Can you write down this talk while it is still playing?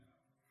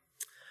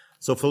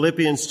So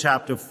Philippians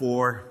chapter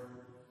 4,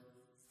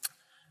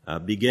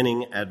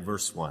 beginning at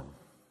verse 1.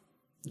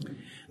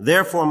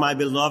 Therefore, my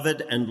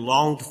beloved and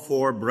longed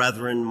for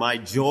brethren, my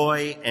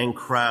joy and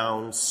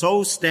crown,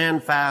 so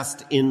stand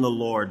fast in the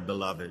Lord,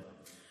 beloved.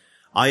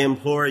 I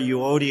implore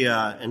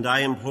Euodia and I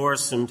implore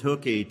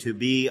Syntyche to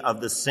be of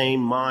the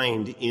same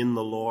mind in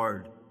the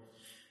Lord.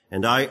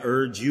 And I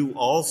urge you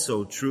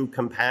also, true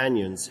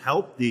companions,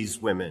 help these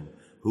women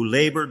who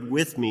labored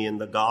with me in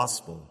the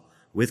gospel,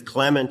 with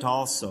Clement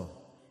also,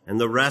 and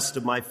the rest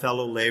of my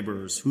fellow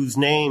laborers, whose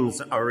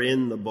names are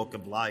in the book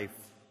of life.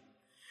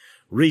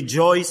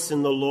 Rejoice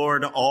in the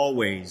Lord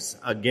always.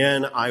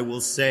 Again, I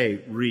will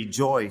say,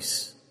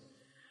 rejoice.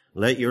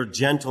 Let your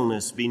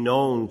gentleness be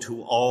known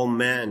to all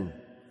men.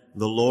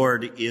 The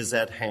Lord is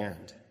at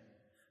hand.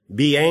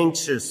 Be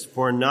anxious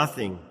for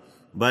nothing,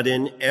 but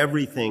in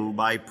everything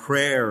by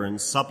prayer and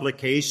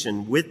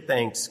supplication with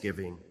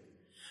thanksgiving.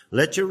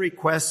 Let your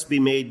requests be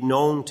made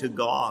known to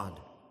God.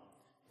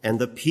 And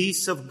the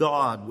peace of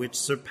God, which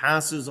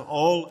surpasses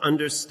all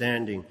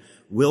understanding,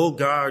 will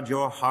guard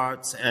your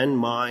hearts and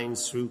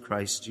minds through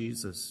Christ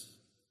Jesus.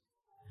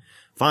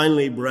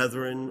 Finally,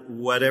 brethren,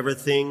 whatever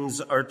things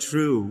are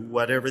true,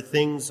 whatever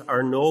things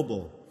are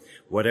noble,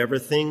 whatever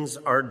things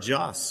are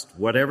just,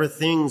 whatever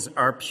things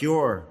are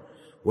pure,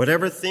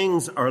 whatever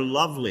things are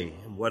lovely,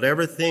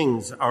 whatever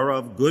things are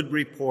of good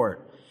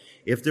report,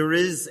 if there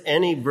is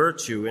any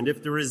virtue and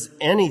if there is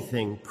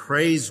anything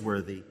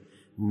praiseworthy,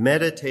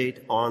 meditate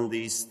on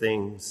these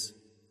things.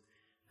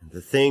 The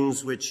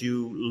things which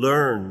you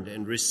learned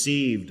and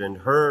received and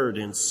heard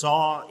and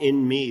saw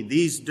in me,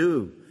 these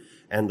do,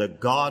 and the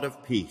God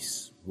of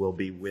peace will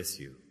be with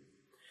you.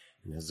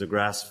 And as the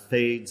grass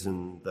fades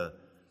and the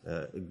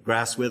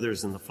grass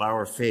withers and the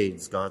flower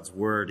fades, God's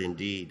word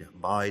indeed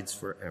abides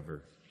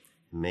forever.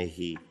 May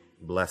he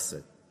bless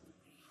it.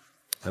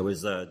 I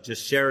was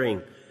just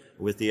sharing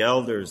with the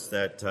elders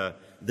that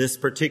this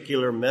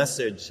particular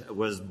message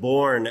was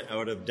born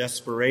out of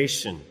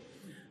desperation,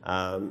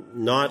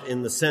 not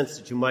in the sense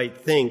that you might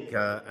think.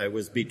 I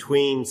was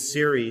between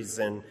series,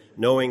 and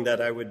knowing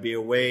that I would be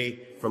away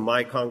from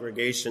my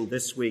congregation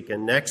this week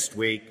and next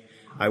week,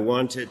 I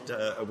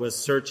was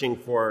searching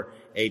for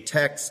a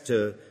text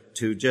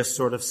to just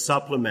sort of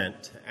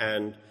supplement,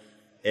 and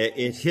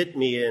it hit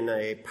me in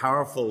a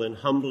powerful and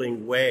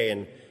humbling way.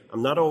 And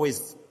I'm not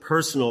always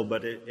personal,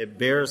 but it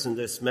bears in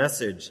this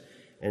message.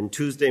 And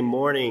Tuesday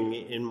morning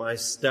in my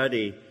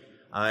study,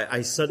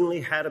 I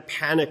suddenly had a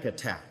panic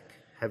attack.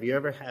 Have you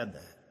ever had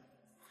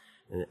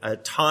that? A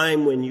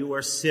time when you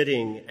are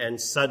sitting and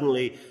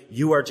suddenly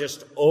you are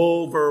just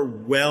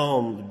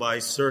overwhelmed by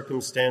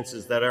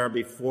circumstances that are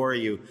before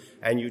you,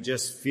 and you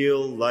just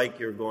feel like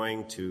you're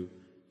going to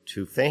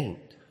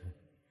faint.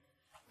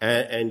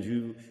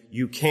 And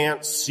you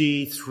can't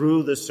see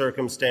through the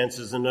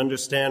circumstances and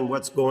understand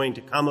what's going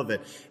to come of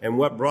it. And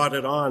what brought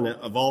it on,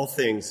 of all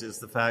things, is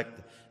the fact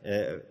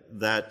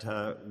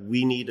that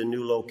we need a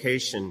new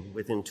location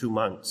within 2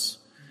 months,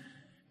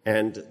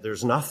 and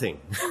there's nothing.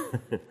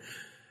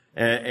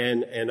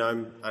 and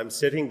I'm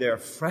sitting there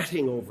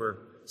fretting over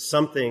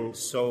something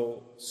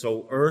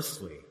so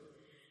earthly,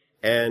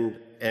 and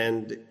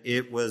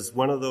it was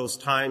one of those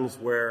times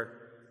where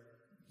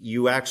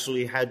you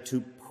actually had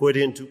to put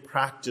into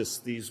practice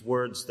these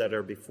words that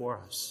are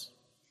before us,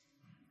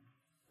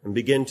 and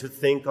begin to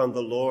think on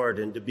the Lord,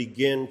 and to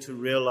begin to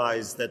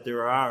realize that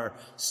there are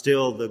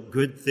still the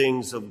good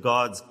things of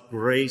God's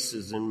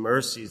graces and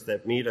mercies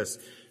that meet us,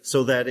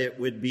 so that it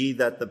would be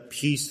that the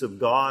peace of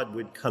God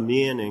would come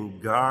in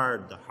and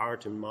guard the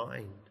heart and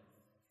mind.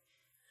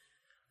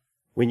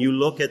 When you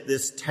look at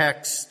this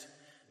text,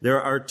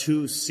 there are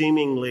two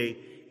seemingly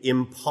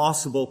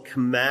impossible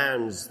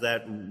commands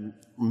that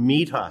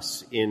meet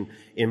us in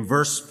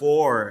verse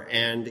 4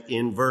 and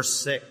in verse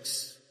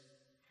 6.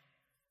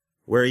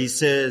 Where he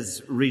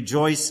says,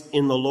 rejoice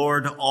in the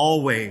Lord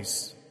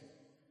always.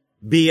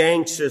 Be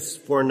anxious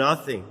for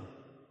nothing.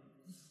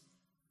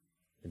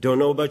 I don't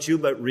know about you,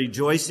 but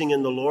rejoicing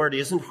in the Lord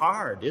isn't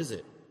hard, is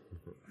it?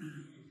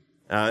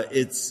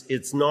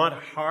 It's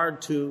not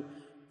hard to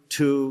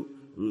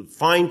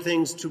find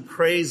things to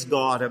praise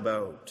God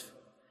about.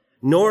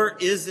 Nor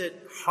is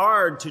it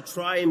hard to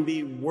try and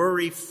be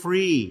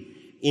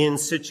worry-free in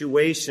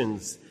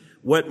situations.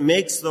 What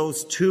makes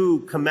those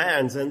two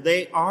commands, and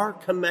they are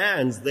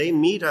commands, they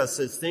meet us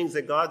as things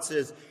that God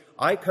says,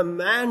 I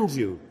command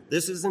you.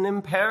 This is an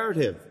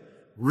imperative.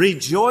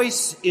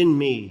 Rejoice in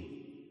me.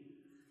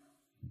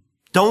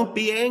 Don't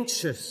be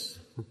anxious.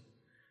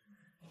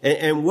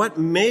 And what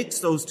makes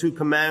those two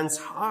commands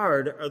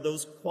hard are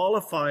those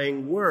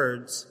qualifying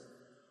words,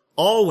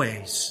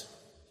 always,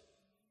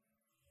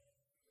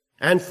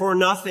 and for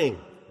nothing.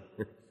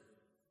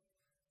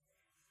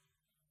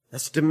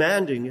 That's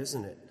demanding,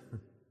 isn't it?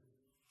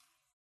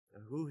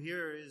 Who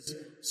here is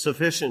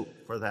sufficient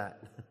for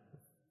that?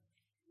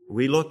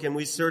 We look and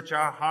we search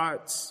our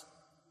hearts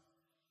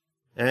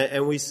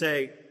and we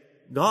say,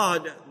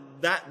 God,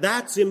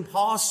 that's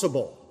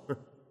impossible.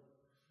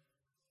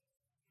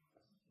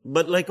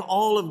 But like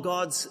all of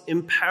God's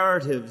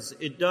imperatives,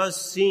 it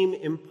does seem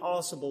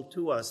impossible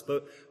to us.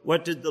 But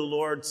what did the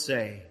Lord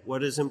say?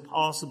 What is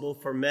impossible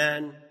for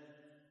man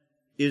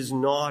is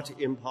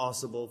not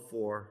impossible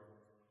for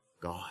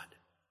God.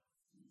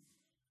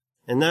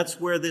 And that's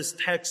where this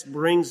text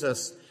brings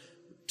us,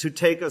 to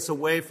take us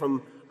away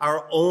from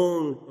our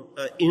own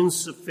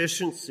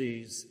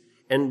insufficiencies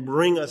and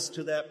bring us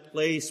to that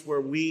place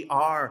where we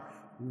are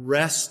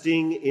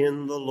resting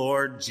in the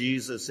Lord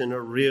Jesus in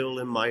a real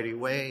and mighty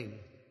way.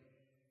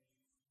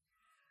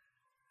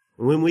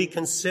 When we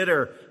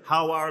consider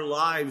how our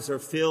lives are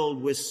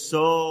filled with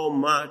so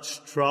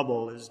much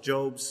trouble, as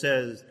Job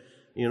says,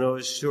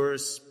 as sure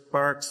as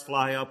sparks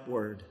fly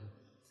upward.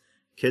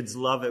 Kids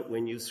love it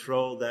when you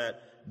throw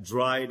that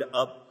dried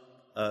up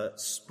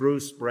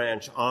spruce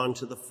branch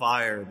onto the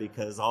fire,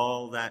 because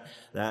all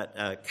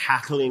that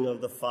cackling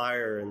of the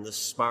fire and the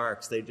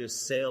sparks, they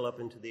just sail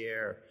up into the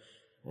air.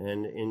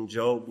 And in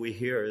Job we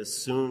hear, as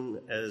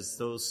soon as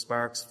those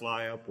sparks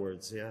fly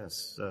upwards,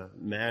 yes,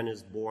 man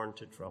is born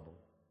to trouble.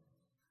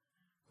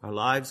 Our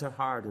lives are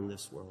hard in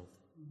this world.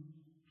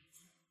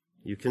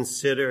 You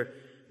consider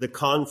the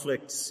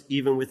conflicts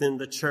even within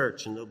the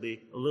church, and there'll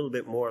be a little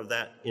bit more of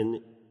that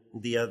in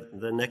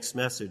the next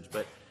message,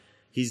 but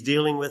he's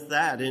dealing with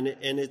that, and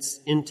it's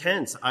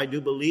intense. I do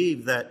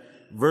believe that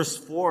verse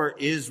 4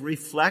 is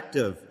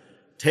reflective.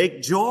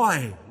 Take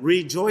joy,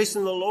 rejoice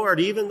in the Lord,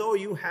 even though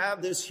you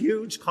have this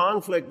huge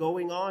conflict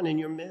going on in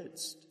your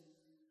midst.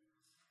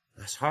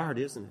 That's hard,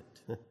 isn't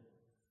it?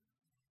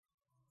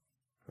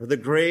 Or the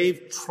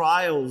grave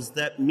trials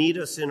that meet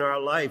us in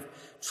our life,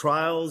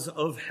 trials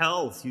of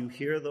health. You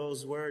hear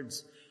those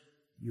words.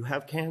 You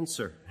have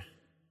cancer.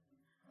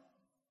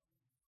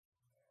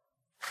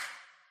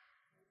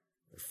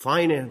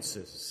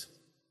 Finances,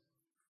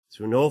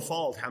 through no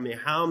fault.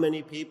 How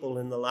many people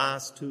in the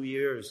last 2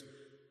 years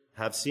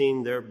have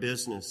seen their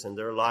business and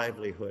their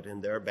livelihood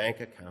and their bank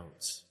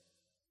accounts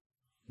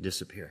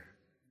disappear?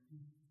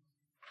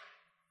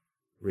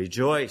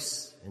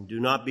 Rejoice and do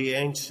not be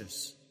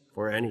anxious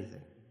for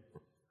anything.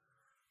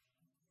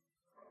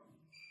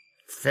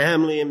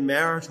 Family and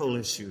marital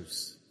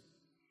issues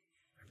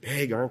are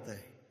big, aren't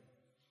they?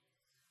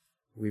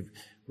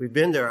 We've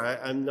been there.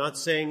 I'm not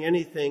saying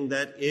anything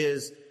that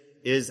is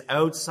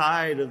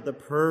outside of the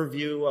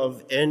purview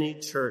of any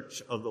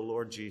church of the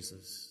Lord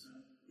Jesus.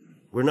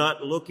 We're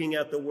not looking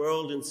at the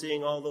world and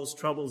seeing all those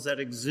troubles that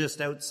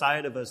exist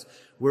outside of us.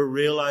 We're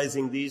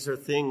realizing these are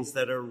things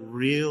that are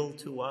real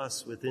to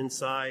us within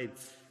inside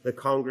the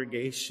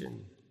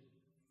congregation.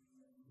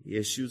 The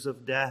issues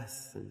of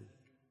death, and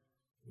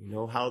you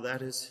know how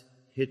that has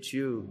hit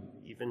you,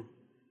 even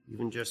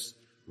just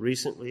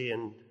recently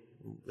and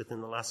within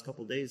the last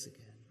couple of days again.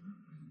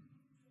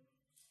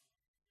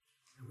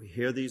 And we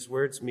hear these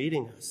words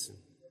meeting us: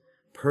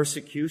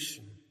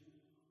 persecution,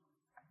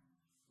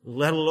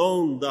 let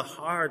alone the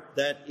heart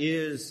that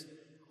is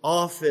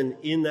often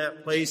in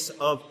that place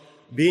of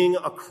being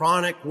a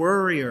chronic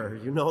worrier.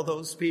 You know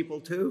those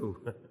people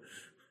too.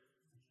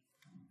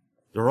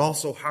 They're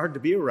also hard to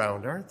be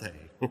around, aren't they?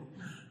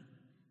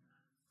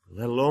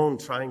 Let alone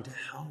trying to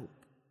help.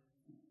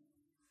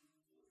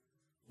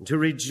 And to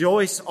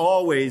rejoice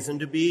always and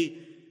to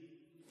be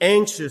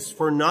anxious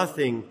for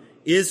nothing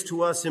is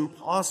to us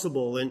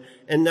impossible.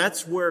 And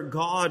that's where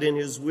God in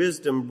his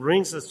wisdom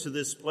brings us to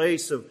this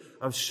place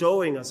of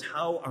showing us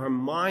how our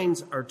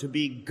minds are to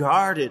be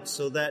guarded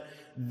so that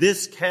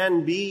this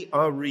can be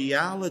a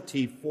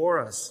reality for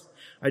us.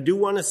 I do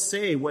want to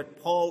say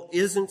what Paul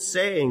isn't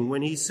saying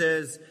when he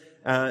says,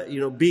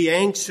 be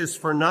anxious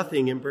for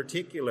nothing in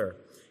particular.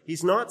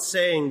 He's not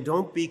saying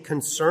don't be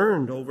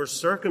concerned over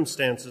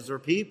circumstances or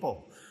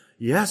people.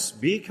 Yes,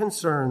 be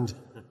concerned.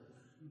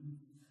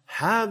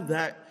 Have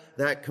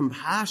that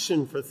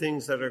compassion for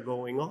things that are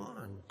going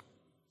on.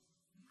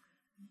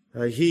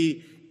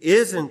 He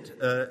isn't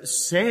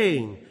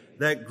saying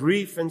that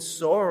grief and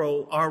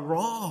sorrow are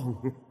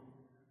wrong.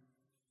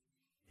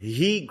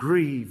 He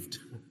grieved.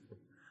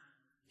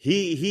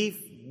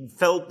 He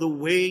felt the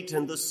weight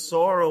and the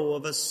sorrow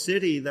of a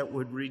city that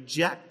would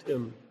reject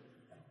him.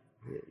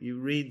 You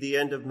read the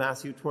end of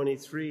Matthew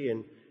 23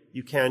 and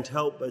you can't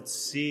help but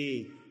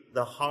see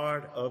the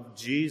heart of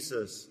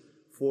Jesus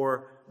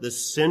for the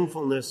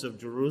sinfulness of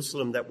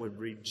Jerusalem that would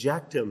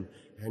reject him.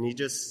 And he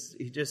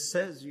just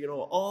says,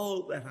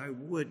 all that I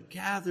would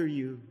gather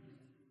you,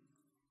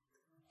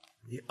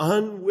 the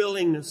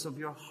unwillingness of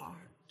your heart,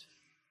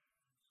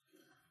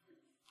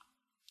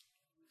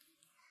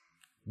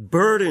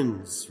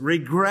 burdens,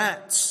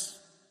 regrets.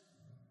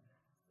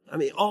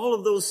 All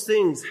of those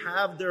things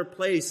have their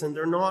place and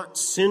they're not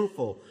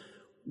sinful.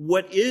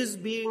 What is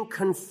being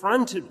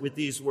confronted with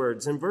these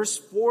words, in verse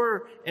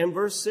 4 and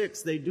verse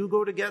 6, they do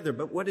go together,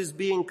 but what is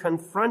being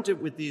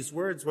confronted with these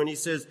words when he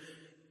says,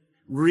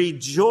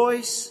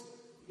 rejoice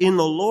in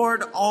the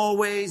Lord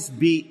always,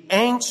 be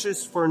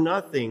anxious for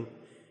nothing,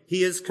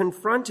 he is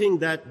confronting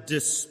that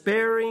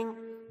despairing,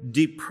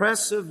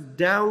 depressive,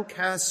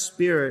 downcast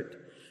spirit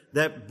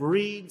that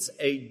breeds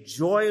a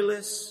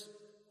joyless,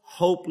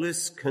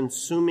 hopeless,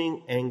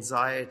 consuming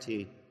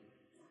anxiety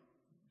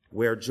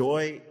where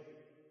joy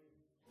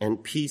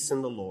and peace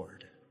in the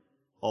Lord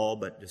all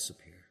but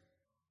disappear.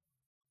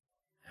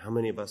 How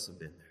many of us have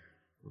been there?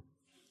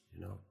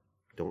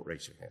 Don't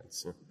raise your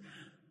hands.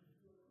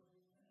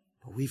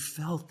 But we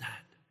felt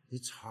that.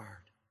 It's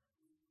hard.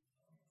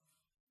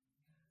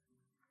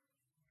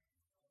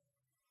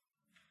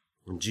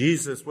 And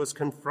Jesus was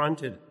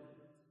confronted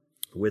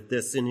with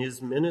this in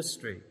his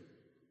ministry.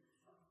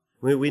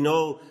 We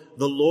know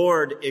the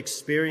Lord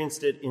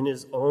experienced it in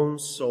his own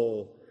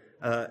soul.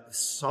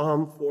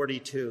 Psalm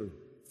 42,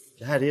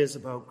 that is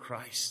about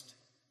Christ.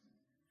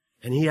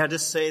 And he had to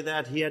say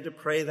that, he had to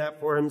pray that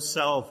for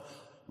himself.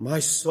 My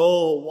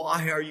soul,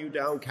 why are you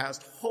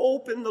downcast?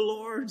 Hope in the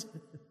Lord.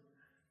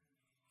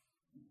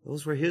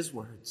 Those were his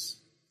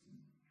words.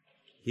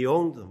 He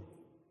owned them.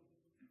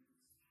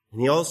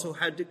 And he also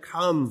had to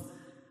come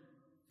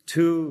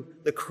to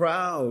the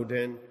crowd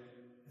in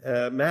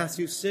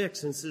Matthew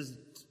 6 and says,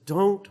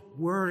 don't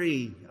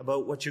worry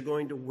about what you're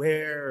going to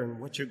wear and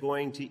what you're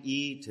going to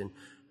eat and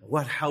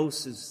what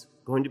house is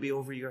going to be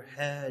over your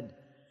head.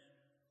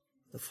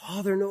 The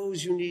Father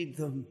knows you need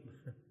them.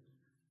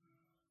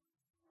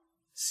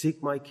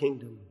 Seek my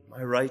kingdom,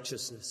 my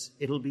righteousness.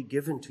 It'll be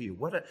given to you.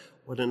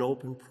 What an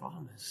open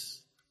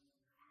promise.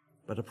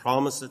 But a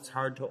promise that's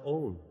hard to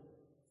own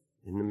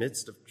in the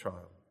midst of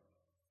trial.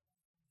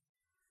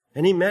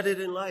 And he met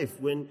it in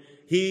life when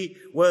he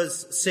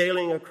was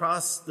sailing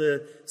across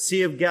the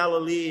Sea of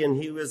Galilee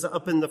and he was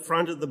up in the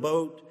front of the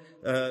boat,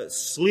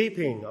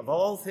 sleeping, of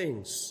all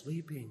things,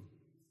 sleeping.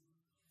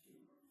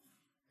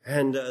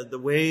 And the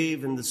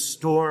wave and the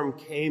storm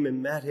came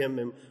and met him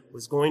and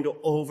was going to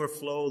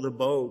overflow the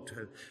boat.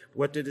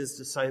 What did his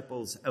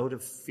disciples, out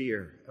of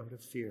fear,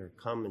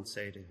 come and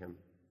say to him?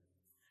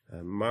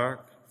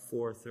 Mark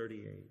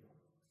 4:38.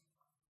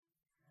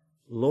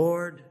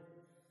 Lord,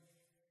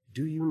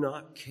 do you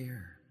not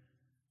care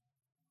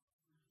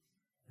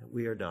that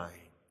we are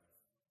dying?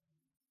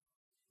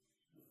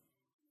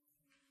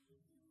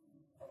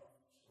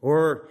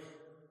 Or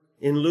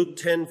in Luke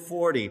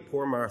 10:40,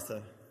 poor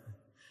Martha,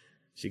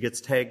 she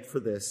gets tagged for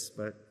this,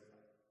 but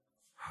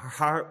her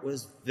heart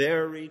was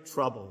very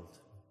troubled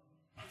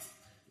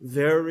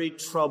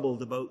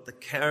about the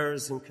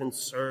cares and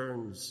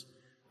concerns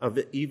of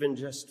even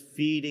just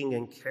feeding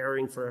and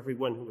caring for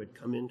everyone who had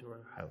come into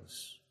her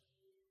house.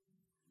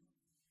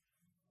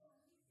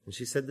 And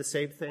she said the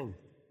same thing.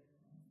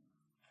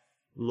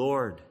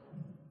 Lord,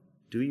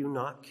 do you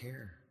not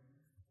care?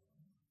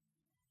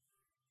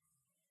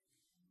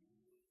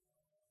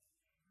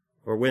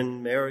 Or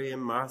when Mary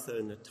and Martha,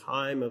 in a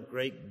time of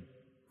great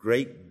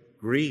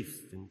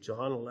grief in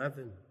John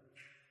 11,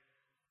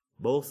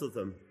 both of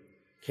them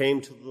came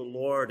to the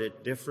Lord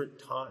at different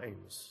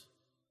times.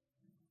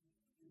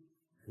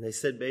 And they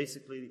said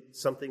basically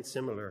something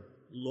similar.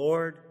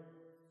 Lord,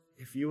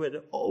 if you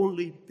had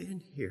only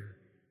been here,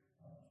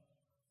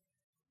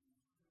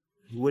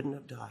 he wouldn't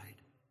have died.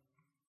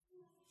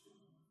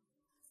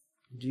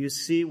 Do you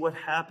see what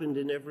happened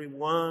in every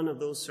one of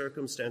those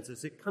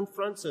circumstances? It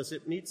confronts us.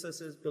 It meets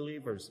us as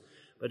believers.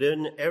 But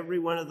in every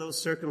one of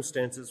those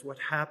circumstances, what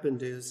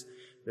happened is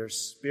their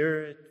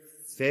spirit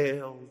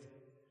failed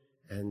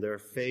and their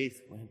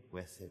faith went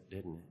with it,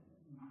 didn't it?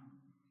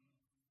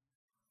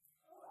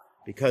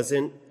 Because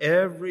in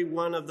every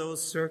one of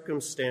those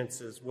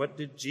circumstances, what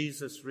did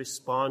Jesus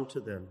respond to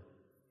them?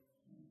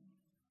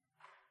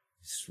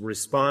 He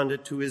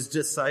responded to his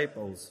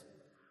disciples.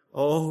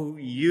 Oh,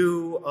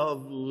 you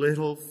of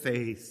little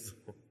faith.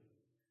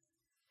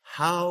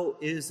 How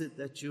is it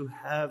that you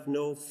have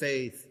no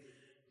faith?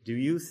 Do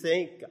you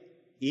think,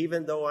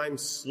 even though I'm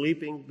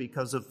sleeping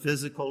because of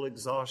physical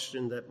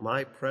exhaustion, that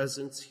my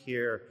presence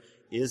here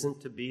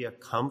isn't to be a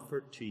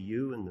comfort to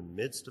you in the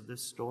midst of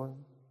this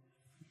storm?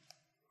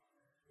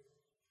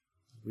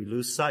 We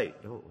lose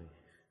sight, don't we?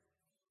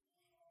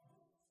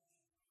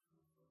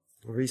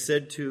 Or he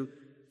said to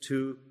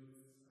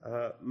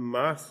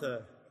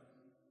Martha,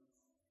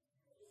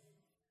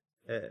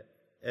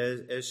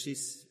 as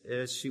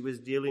she was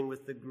dealing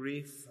with the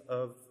grief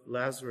of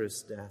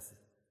Lazarus' death,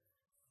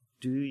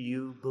 do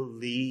you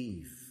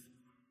believe?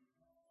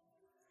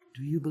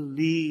 Do you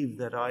believe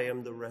that I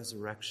am the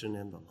resurrection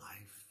and the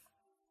life?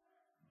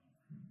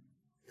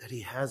 That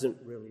he hasn't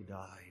really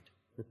died,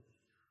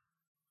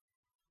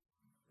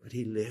 but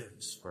he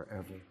lives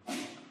forever.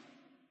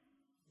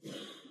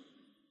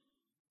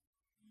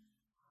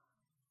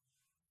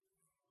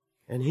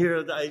 And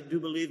here I do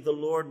believe the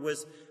Lord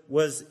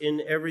was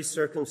in every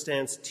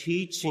circumstance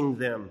teaching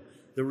them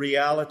the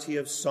reality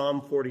of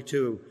Psalm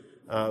 42.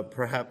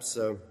 Perhaps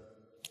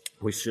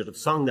we should have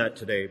sung that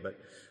today, but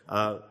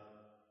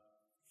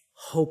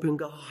hope in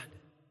God.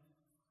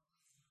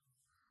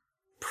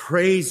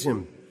 Praise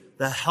him.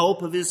 The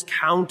help of his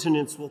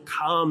countenance will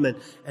come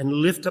and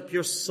lift up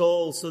your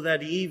soul so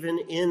that even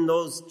in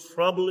those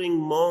troubling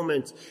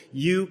moments,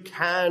 you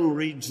can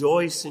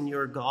rejoice in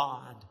your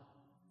God.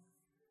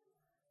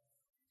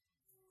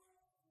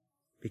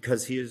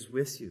 Because he is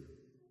with you.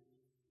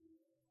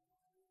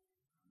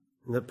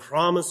 And the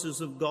promises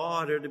of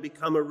God are to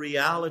become a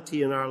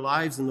reality in our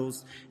lives in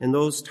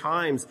those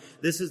times.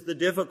 This is the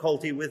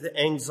difficulty with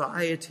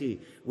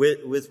anxiety,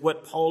 with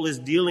what Paul is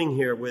dealing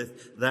here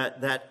with,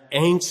 that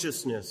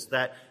anxiousness,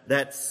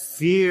 that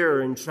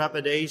fear and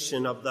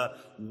trepidation of the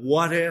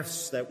what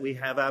ifs that we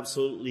have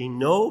absolutely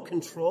no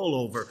control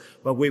over,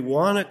 but we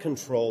want to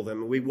control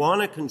them. We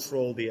want to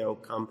control the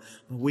outcome,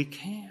 but we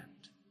can't.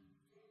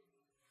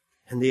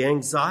 And the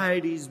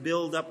anxieties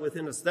build up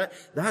within us.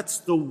 That's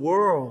the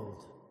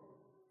world.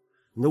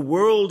 And the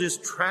world is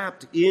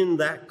trapped in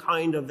that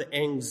kind of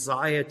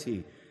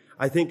anxiety.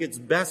 I think it's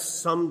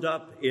best summed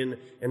up in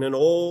an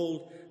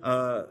old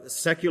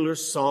secular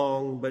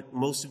song, but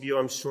most of you,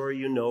 I'm sure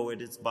you know it.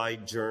 It's by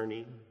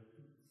Journey.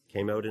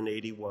 Came out in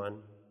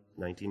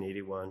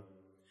 1981.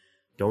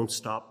 Don't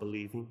Stop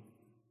Believing.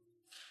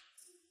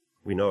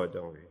 We know it,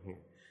 don't we?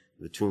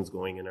 The tune's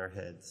going in our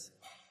heads.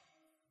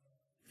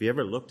 Have you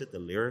ever looked at the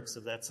lyrics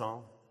of that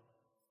song?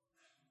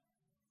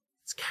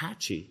 It's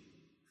catchy,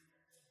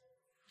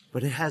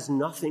 but it has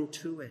nothing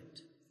to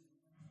it.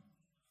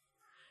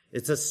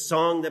 It's a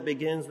song that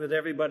begins with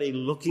everybody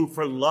looking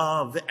for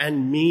love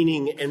and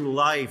meaning in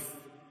life.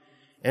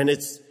 And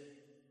it's,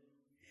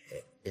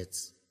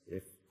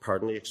 if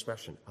pardon the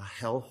expression, a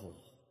hellhole.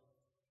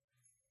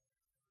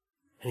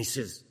 And he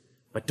says,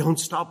 but don't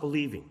stop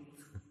believing.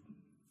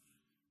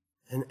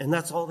 And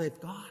that's all they've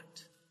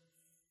got.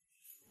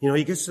 You know,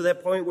 he gets to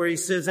that point where he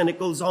says, and it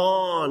goes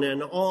on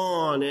and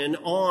on and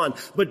on,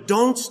 but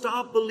don't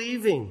stop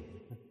believing.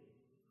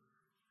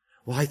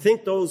 Well, I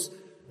think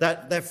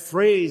that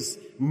phrase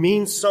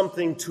means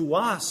something to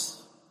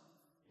us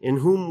in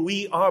whom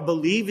we are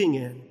believing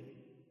in.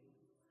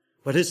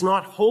 But it's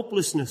not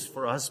hopelessness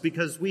for us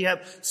because we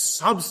have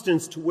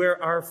substance to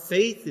where our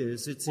faith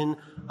is. It's in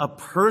a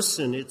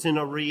person. It's in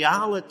a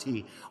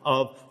reality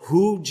of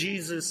who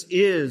Jesus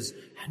is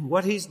and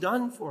what he's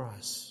done for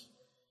us.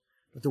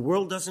 But the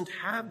world doesn't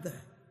have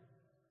that.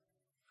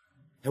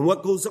 And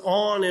what goes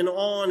on and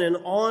on and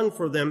on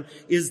for them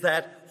is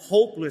that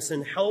hopeless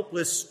and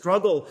helpless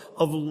struggle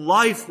of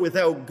life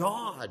without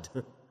God.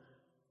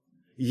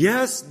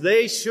 Yes,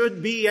 they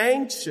should be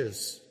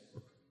anxious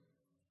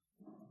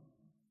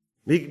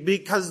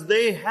because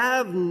they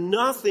have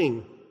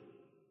nothing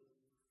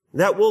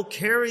that will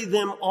carry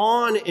them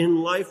on in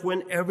life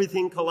when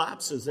everything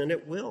collapses, and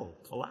it will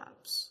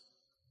collapse.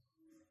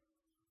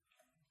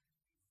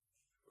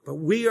 But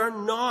we are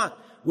not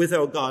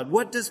without God.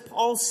 What does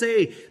Paul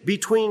say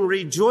between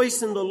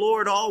rejoice in the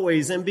Lord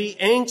always and be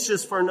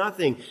anxious for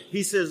nothing?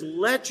 He says,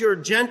 let your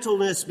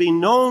gentleness be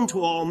known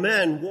to all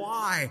men.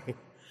 Why?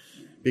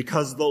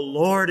 Because the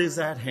Lord is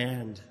at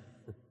hand.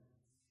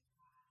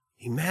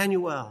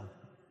 Emmanuel.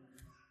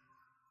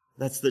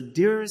 That's the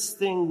dearest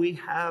thing we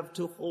have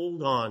to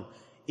hold on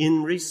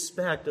in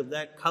respect of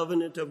that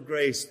covenant of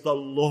grace. The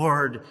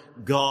Lord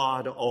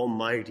God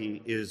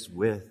Almighty is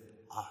with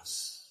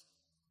us.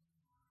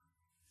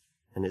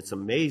 And it's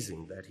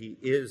amazing that he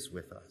is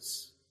with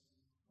us.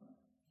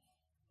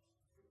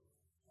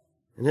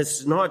 And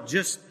it's not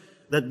just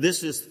that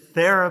this is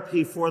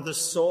therapy for the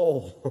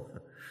soul.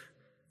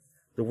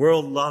 The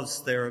world loves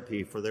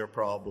therapy for their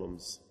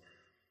problems.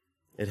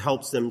 It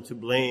helps them to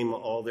blame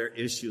all their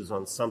issues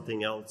on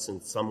something else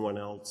and someone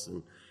else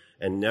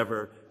and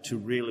never to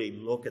really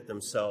look at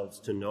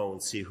themselves to know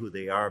and see who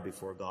they are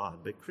before God.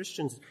 But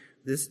Christians,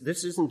 this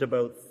isn't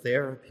about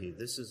therapy.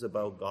 This is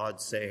about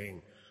God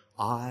saying,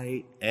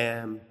 I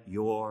am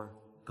your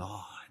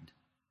God.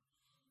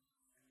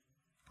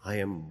 I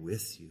am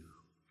with you.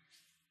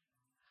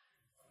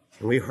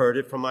 And we heard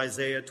it from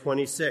Isaiah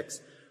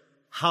 26.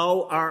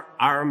 How are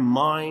our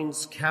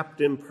minds kept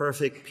in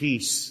perfect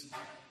peace?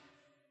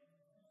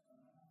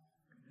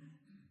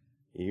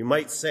 You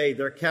might say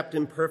they're kept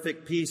in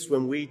perfect peace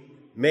when we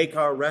make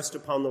our rest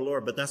upon the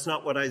Lord, but that's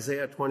not what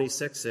Isaiah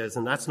 26 says,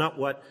 and that's not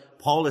what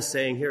Paul is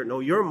saying here. No,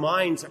 your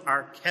minds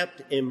are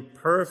kept in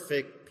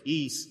perfect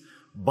peace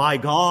by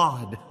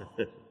God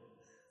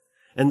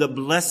and the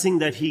blessing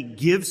that he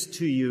gives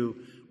to you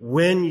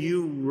when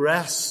you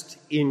rest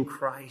in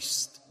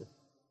Christ.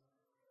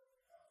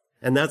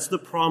 And that's the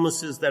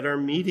promises that are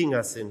meeting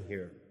us in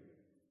here.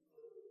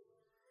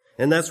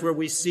 And that's where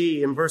we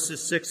see in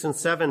verses 6 and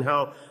 7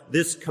 how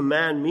this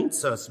command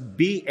meets us.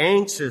 Be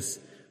anxious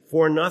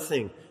for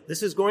nothing.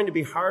 This is going to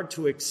be hard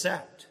to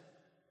accept.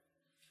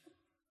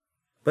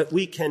 But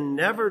we can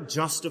never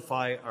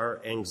justify our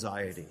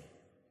anxiety.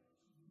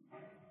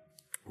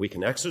 We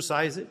can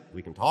exercise it.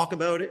 We can talk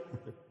about it.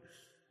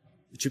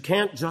 But you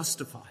can't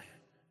justify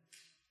it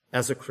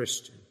as a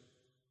Christian.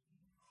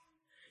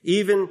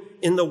 Even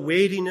in the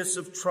weightiness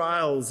of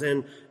trials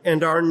and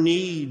our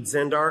needs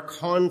and our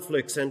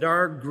conflicts and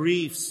our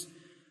griefs,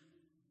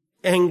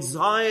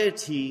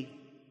 anxiety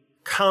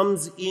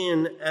comes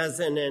in as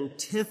an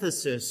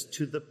antithesis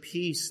to the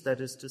peace that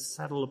is to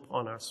settle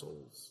upon our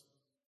souls.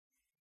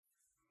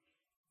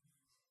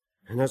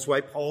 And that's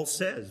why Paul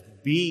says,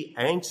 be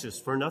anxious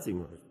for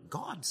nothing.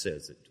 God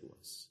says it to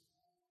us.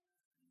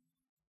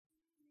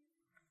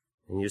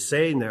 And you're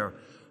saying there,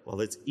 well,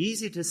 it's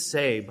easy to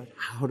say, but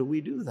how do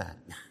we do that?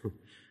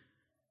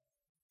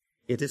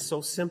 It is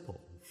so simple.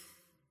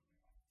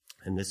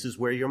 And this is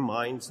where your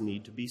minds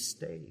need to be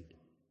stayed.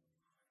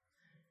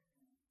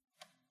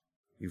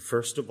 You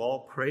first of all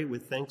pray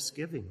with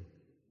thanksgiving.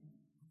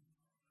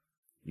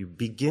 You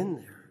begin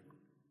there.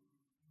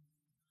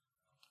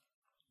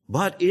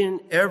 But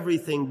in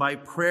everything, by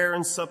prayer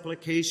and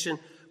supplication,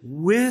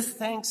 with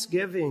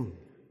thanksgiving.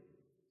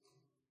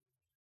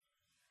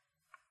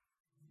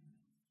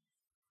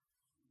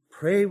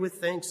 Pray with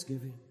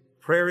thanksgiving.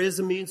 Prayer is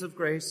a means of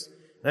grace.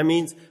 That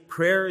means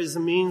prayer is a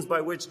means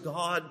by which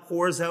God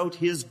pours out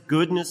his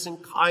goodness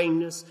and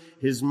kindness,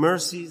 his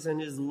mercies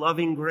and his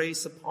loving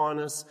grace upon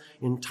us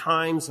in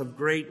times of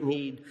great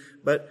need.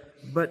 But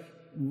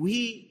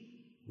we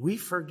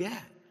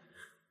forget.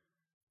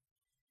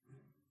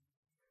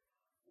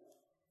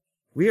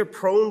 We are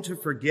prone to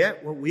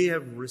forget what we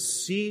have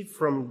received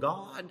from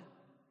God.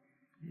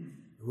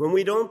 When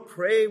we don't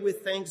pray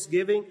with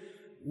thanksgiving,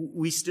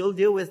 we still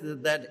deal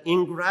with that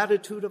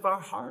ingratitude of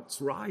our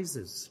hearts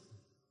rises.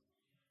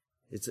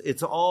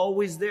 It's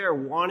always there,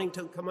 wanting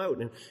to come out.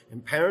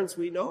 And parents,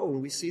 we know,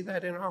 and we see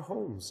that in our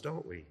homes,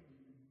 don't we?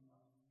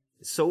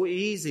 It's so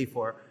easy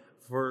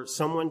for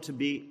someone to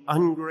be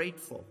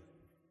ungrateful.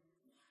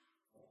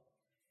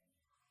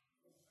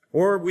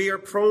 Or we are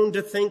prone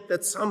to think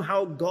that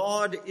somehow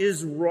God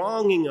is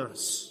wronging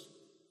us.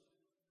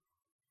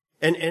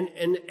 And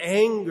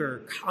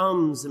anger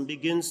comes and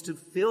begins to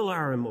fill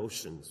our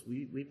emotions.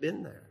 We've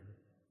been there.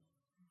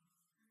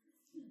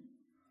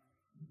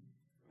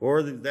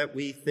 Or that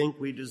we think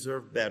we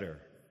deserve better,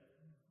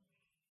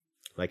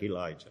 like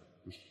Elijah.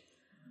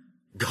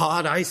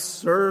 God, I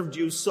served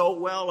you so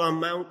well on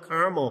Mount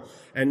Carmel,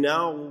 and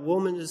now a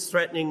woman is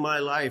threatening my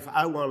life.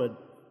 I want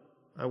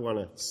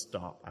to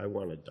stop. I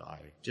want to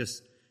die.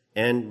 Just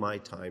end my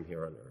time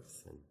here on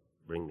earth and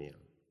bring me out.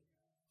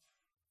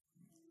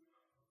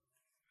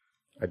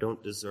 I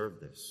don't deserve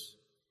this.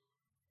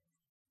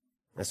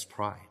 That's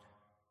pride.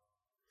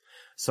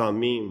 Saw a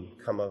meme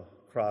come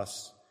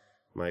across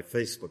my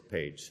Facebook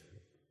page.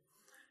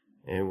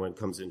 Anyone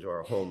comes into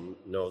our home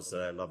knows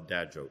that I love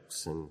dad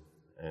jokes and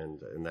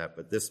that.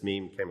 But this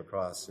meme came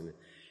across, and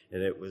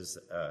it was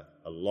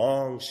a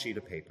long sheet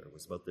of paper. It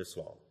was about this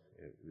long,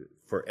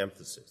 for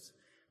emphasis.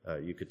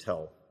 You could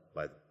tell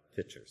by the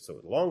picture.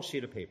 So a long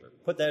sheet of paper.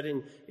 Put that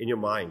in your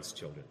minds,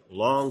 children.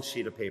 Long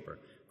sheet of paper.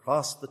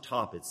 Across the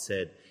top it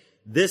said,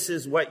 "This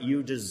is what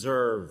you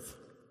deserve."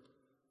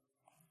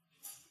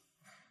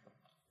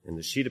 And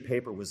the sheet of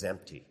paper was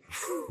empty.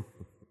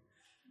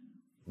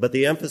 But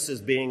the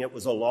emphasis being it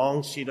was a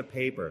long sheet of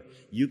paper.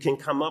 You can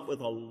come up with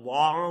a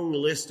long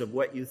list of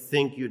what you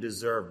think you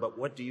deserve, but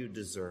what do you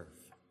deserve?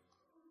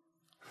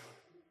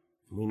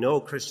 We know,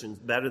 Christians,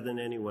 better than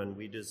anyone,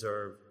 we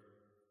deserve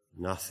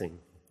nothing.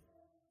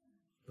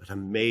 But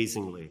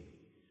amazingly,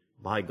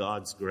 by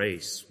God's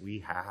grace, we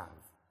have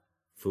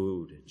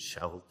food and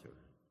shelter,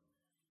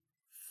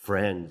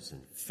 friends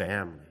and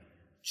family,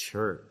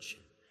 church,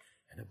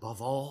 and above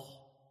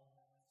all,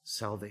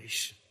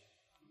 salvation.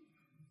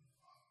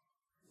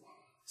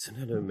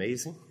 Isn't it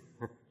amazing?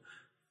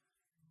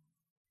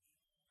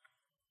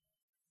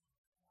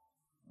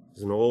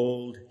 There's an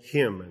old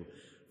hymn, and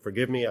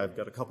forgive me, I've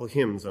got a couple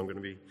hymns I'm going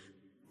to be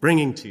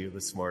bringing to you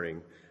this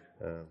morning.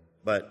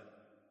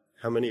 But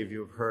how many of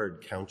you have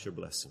heard "Count Your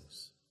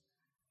Blessings"?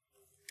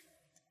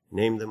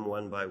 Name them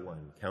one by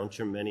one. Count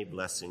your many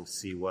blessings,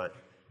 see what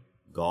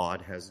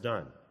God has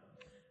done.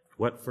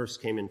 What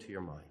first came into your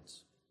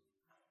minds?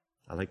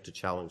 I like to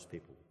challenge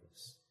people with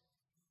this.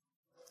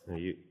 Now,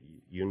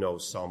 you know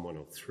Psalm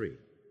 103.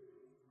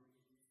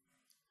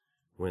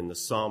 When the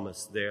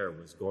psalmist there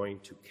was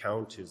going to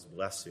count his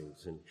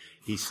blessings, and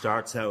he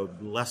starts out,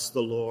 "Bless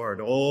the Lord,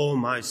 O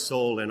my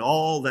soul, and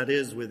all that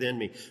is within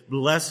me.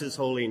 Bless his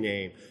holy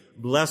name.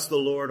 Bless the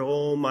Lord,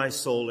 O my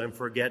soul, and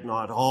forget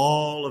not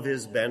all of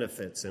his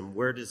benefits." And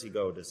where does he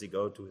go? Does he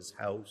go to his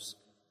house?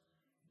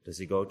 Does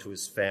he go to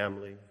his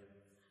family?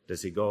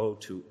 Does he go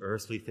to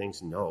earthly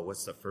things? No.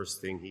 What's the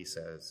first thing he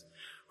says?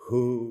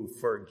 "Who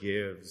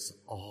forgives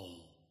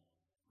all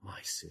my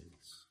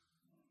sins,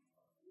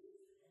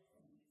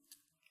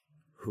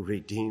 who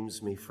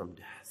redeems me from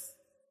death,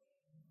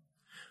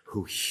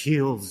 who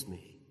heals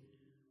me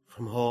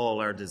from all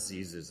our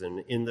diseases." And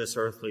in this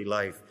earthly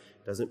life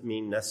doesn't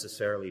mean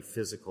necessarily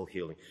physical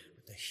healing,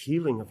 but the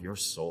healing of your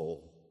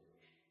soul,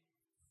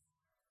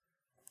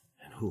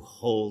 and who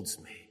holds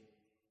me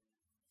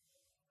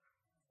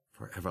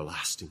for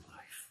everlasting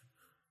life.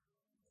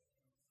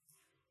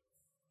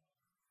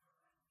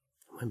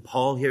 When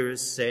Paul here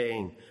is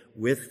saying,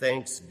 with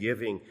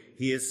thanksgiving,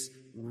 he is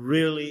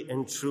really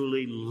and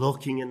truly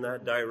looking in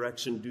that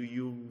direction. Do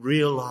you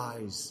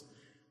realize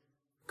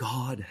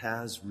God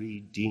has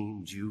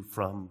redeemed you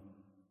from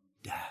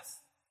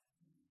death,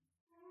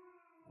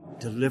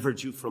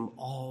 delivered you from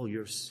all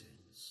your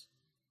sins?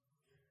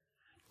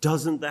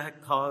 Doesn't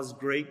that cause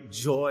great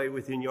joy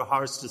within your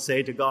hearts to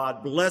say to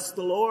God, "Bless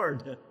the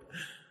Lord,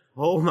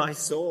 oh my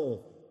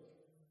soul"?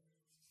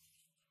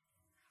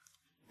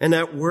 And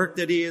that work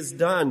that he has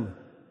done,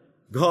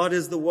 God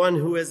is the one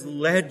who has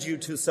led you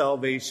to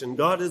salvation.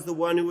 God is the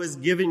one who has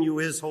given you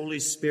his Holy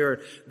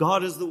Spirit.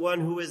 God is the one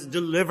who has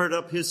delivered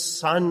up his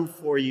Son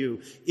for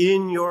you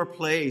in your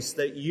place,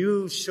 that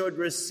you should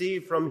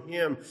receive from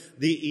him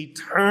the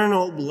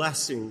eternal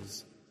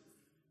blessings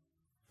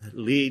that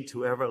lead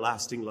to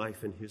everlasting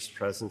life in his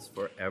presence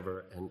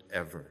forever and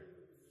ever.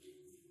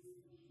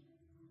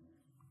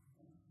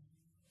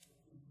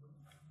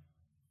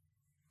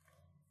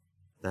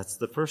 That's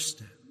the first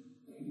step.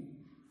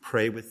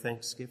 Pray with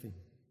thanksgiving.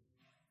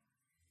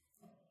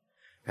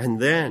 And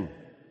then,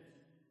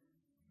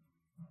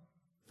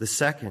 the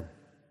second,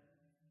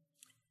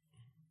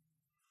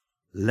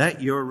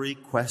 let your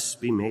requests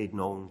be made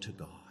known to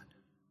God.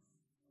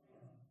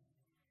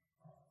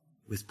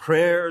 With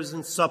prayers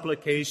and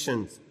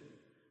supplications,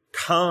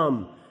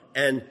 come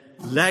and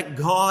let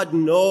God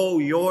know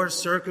your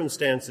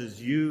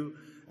circumstances. You,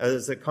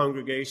 as a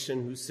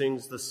congregation who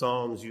sings the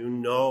Psalms, you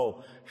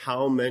know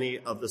how many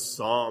of the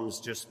Psalms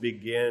just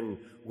begin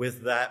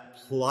with that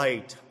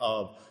plight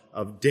of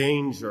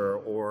danger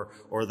or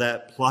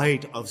that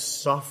plight of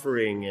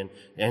suffering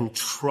and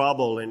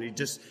trouble. And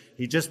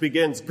he just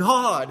begins,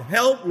 God,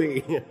 help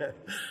me.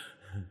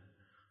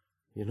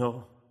 You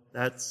know,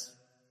 that's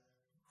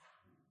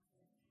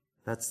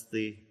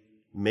the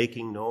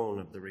making known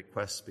of the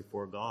requests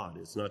before God.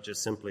 It's not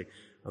just simply,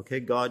 okay,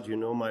 God, you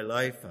know my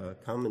life.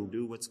 Come and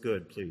do what's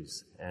good,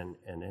 please, and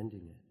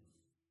ending it.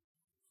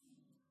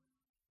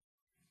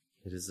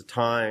 It is a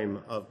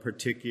time of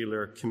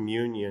particular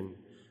communion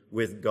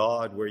with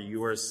God where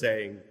you are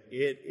saying,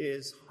 it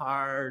is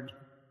hard.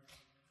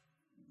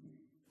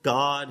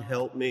 God,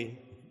 help me.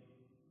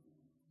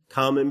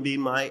 Come and be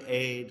my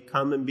aid.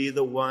 Come and be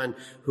the one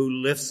who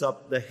lifts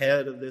up the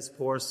head of this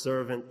poor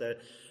servant, that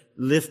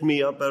lift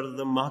me up out of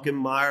the muck and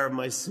mire of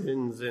my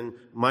sins and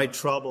my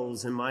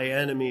troubles and my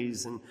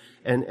enemies.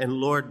 And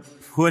Lord,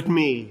 put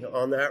me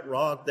on that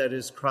rock that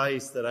is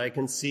Christ, that I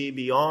can see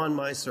beyond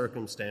my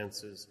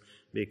circumstances,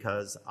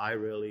 because I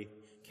really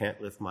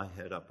can't lift my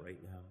head up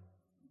right now.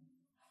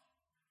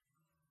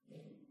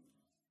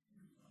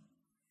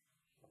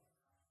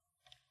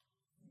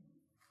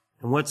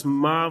 And what's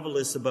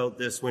marvelous about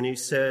this, when he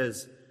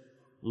says,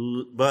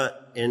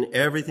 but in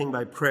everything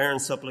by prayer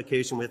and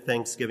supplication with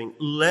thanksgiving,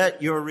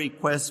 let your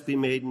requests be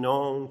made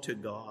known to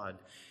God.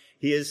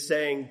 He is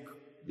saying,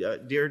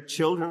 dear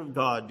children of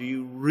God, do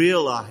you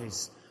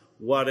realize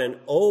what an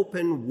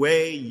open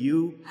way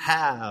you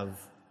have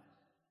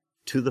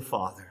to the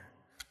Father?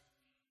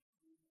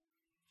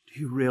 Do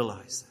you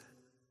realize that?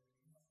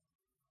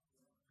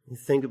 You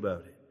think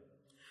about it.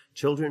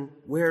 Children,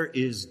 where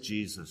is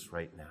Jesus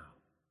right now?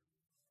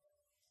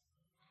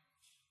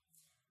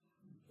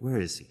 Where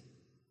is he?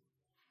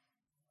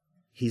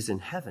 He's in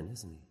heaven,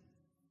 isn't he?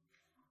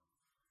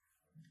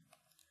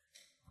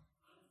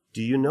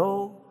 Do you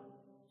know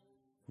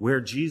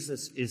where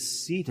Jesus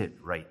is seated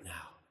right now?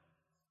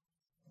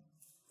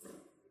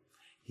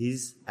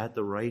 He's at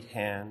the right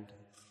hand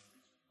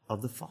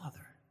of the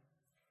Father.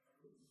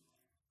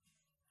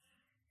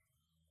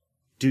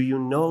 Do you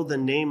know the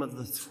name of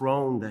the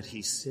throne that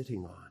he's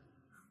sitting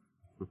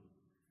on?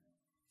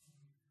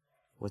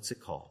 What's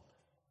it called?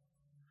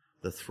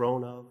 The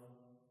throne of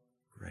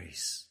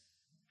grace.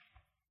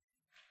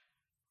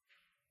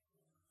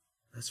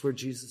 That's where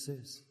Jesus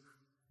is.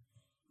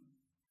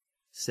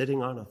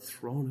 Sitting on a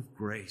throne of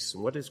grace.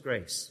 And what is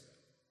grace?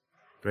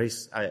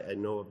 Grace, I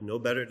know of no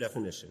better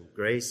definition.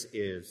 Grace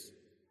is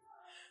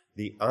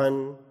the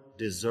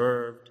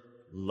undeserved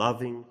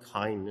loving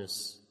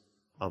kindness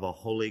of a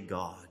holy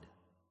God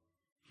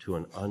to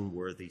an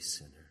unworthy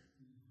sinner.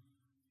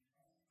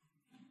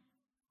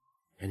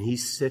 And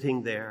he's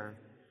sitting there,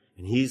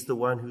 and he's the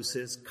one who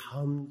says,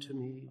 come to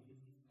me.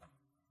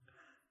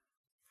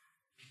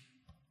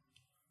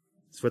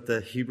 It's what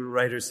the Hebrew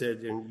writer said,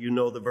 and you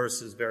know the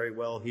verses very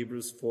well,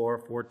 Hebrews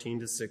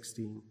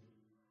 4:14-16.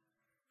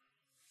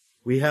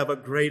 We have a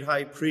great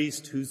high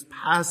priest who's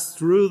passed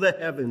through the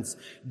heavens,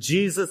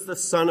 Jesus, the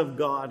Son of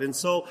God. And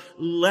so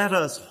let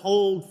us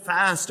hold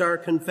fast our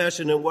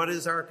confession. And what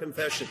is our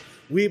confession?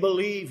 We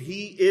believe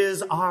he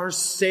is our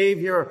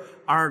Savior,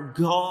 our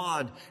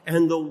God,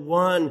 and the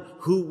one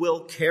who will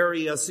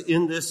carry us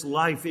in this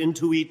life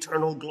into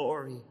eternal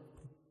glory.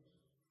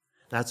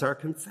 That's our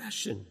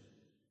confession.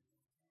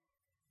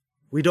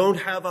 We don't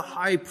have a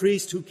high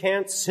priest who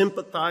can't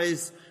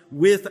sympathize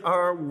with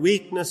our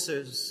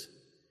weaknesses.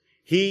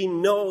 He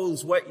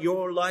knows what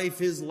your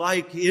life is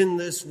like in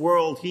this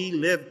world. He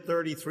lived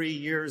 33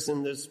 years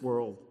in this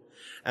world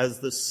as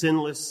the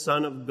sinless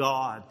Son of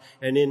God.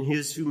 And in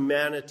his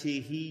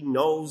humanity, he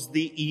knows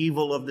the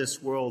evil of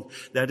this world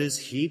that is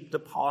heaped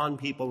upon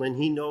people. And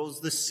he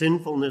knows the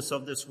sinfulness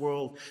of this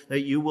world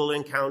that you will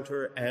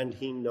encounter. And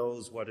he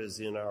knows what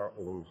is in our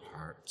own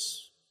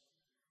hearts.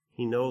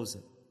 He knows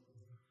it.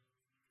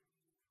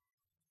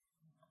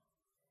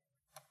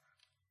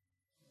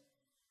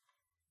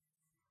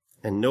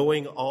 And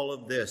knowing all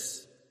of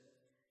this,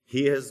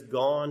 he has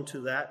gone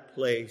to that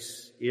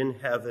place in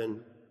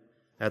heaven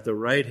at the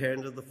right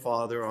hand of the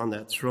Father on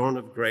that throne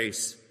of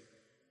grace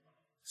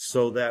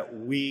so that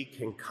we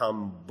can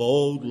come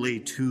boldly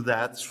to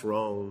that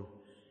throne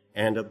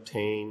and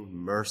obtain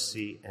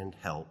mercy and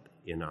help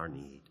in our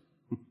need.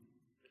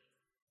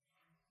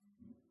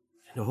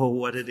 And oh,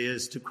 what it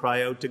is to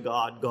cry out to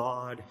God,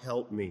 God,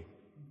 help me.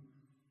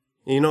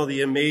 You know,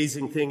 the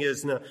amazing thing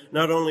is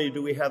not only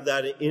do we have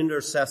that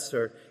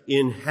intercessor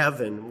in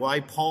heaven,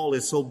 why Paul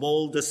is so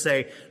bold to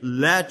say,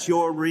 let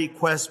your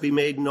request be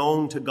made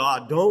known to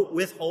God. Don't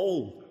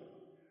withhold.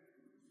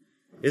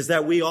 Is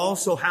that we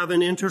also have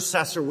an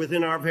intercessor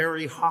within our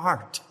very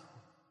heart.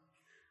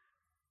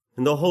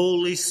 And the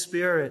Holy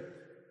Spirit.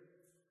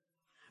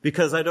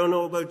 Because I don't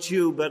know about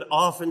you, but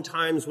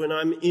oftentimes when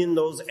I'm in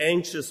those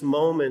anxious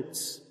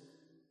moments,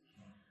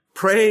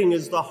 praying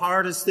is the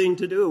hardest thing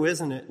to do,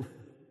 isn't it?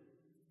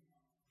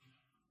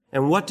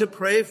 And what to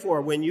pray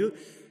for when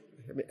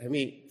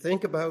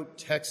think about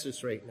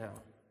Texas right now.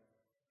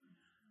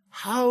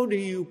 How do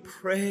you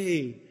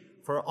pray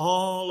for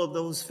all of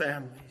those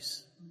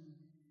families?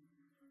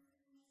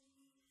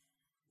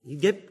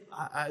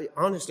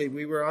 Honestly,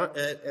 we were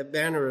at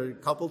Banner a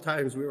couple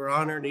times, we were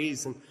on our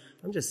knees, and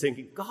I'm just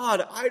thinking,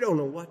 God, I don't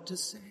know what to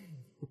say.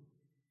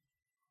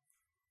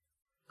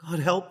 God,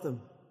 help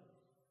them.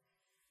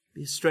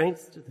 Be a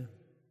strength to them.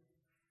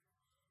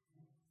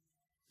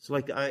 It's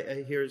like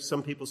I hear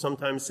some people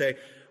sometimes say,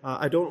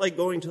 I don't like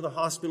going to the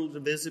hospital to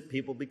visit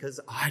people because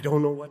I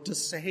don't know what to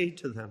say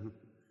to them.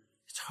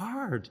 It's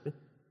hard. But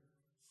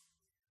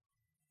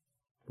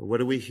what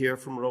do we hear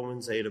from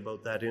Romans 8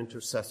 about that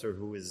intercessor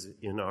who is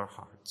in our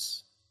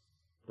hearts?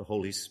 The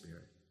Holy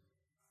Spirit.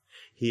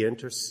 He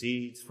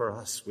intercedes for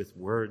us with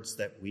words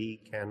that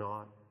we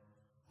cannot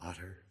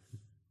utter.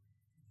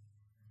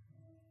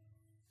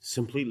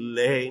 Simply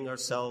laying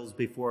ourselves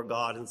before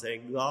God and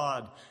saying,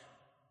 God,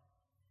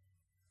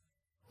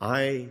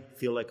 I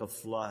feel like a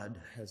flood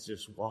has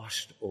just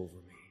washed over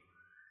me.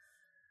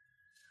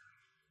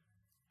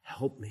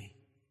 Help me.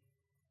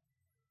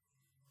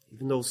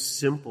 Even those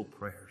simple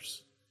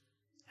prayers,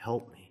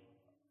 help me.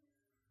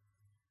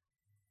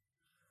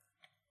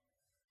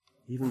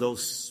 Even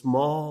those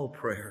small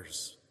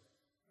prayers,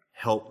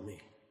 help me.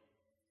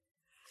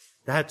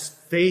 That's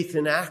faith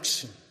in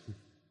action.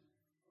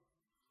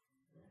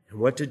 And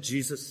what did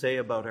Jesus say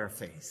about our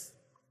faith?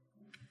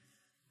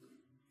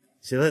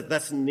 See,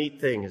 that's the neat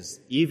thing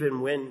is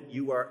even when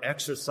you are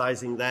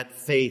exercising that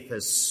faith,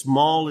 as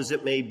small as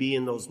it may be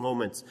in those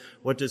moments,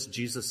 what does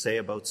Jesus say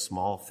about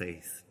small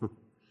faith?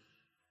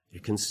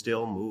 It can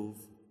still move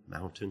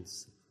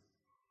mountains.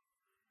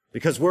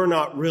 Because we're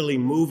not really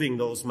moving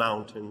those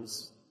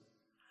mountains.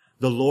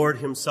 The Lord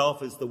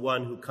himself is the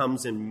one who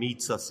comes and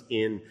meets us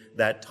in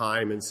that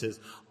time and says,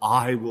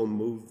 I will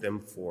move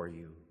them for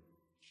you.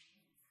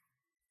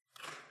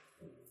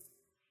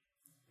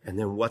 And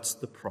then what's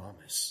the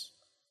promise?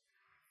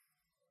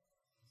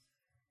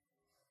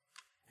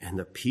 And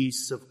the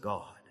peace of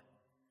God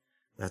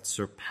that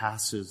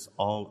surpasses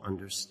all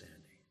understanding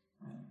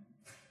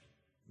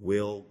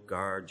will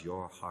guard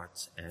your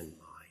hearts and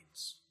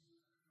minds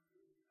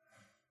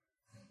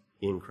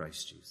in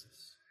Christ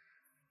Jesus.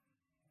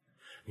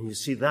 And you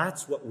see,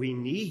 that's what we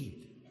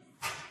need.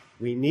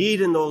 We need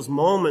in those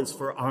moments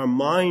for our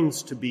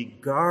minds to be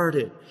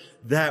guarded,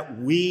 that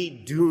we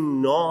do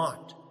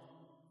not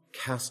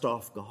cast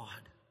off God.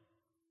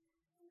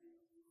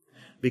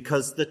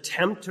 Because the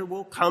tempter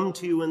will come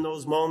to you in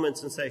those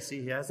moments and say,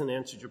 see, he hasn't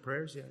answered your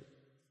prayers yet.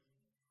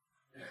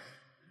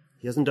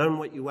 He hasn't done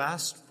what you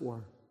asked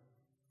for.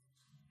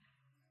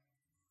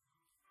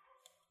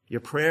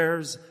 Your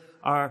prayers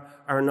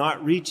are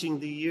not reaching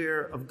the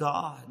ear of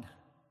God.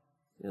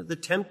 You know, the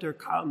tempter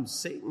comes.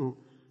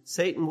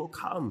 Satan will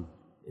come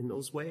in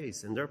those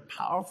ways, and they're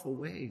powerful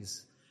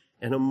ways,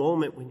 in a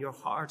moment when your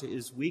heart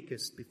is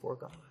weakest before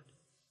God.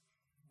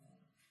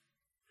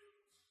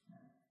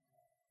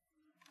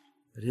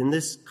 But in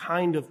this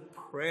kind of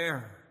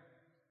prayer,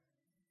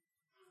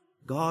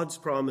 God's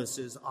promise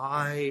is,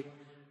 I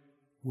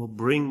will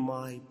bring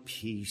my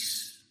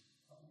peace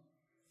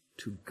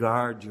to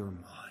guard your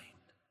mind.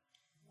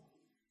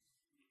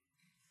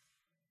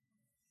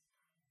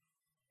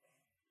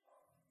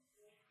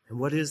 And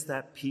what is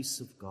that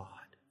peace of God?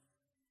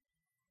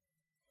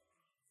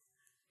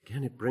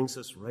 Again, it brings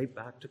us right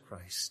back to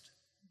Christ.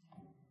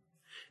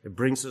 It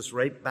brings us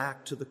right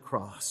back to the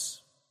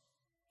cross.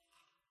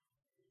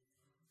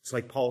 It's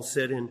like Paul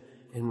said in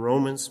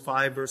Romans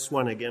 5, verse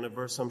 1, again, a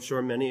verse I'm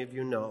sure many of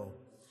you know.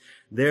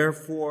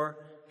 Therefore,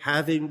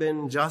 having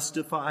been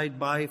justified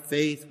by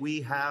faith,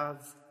 we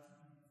have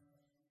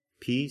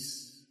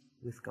peace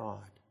with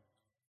God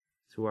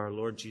through our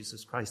Lord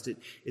Jesus Christ.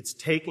 It's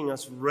taking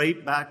us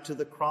right back to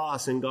the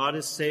cross, and God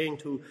is saying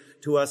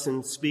to us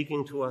and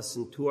speaking to us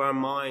and to our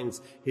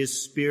minds,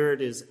 His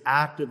Spirit is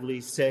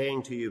actively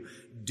saying to you,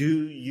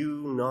 do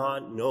you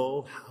not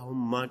know how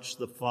much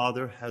the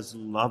Father has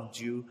loved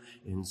you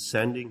in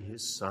sending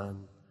His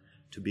Son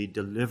to be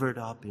delivered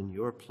up in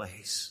your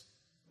place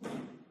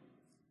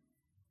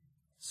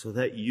so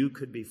that you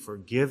could be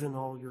forgiven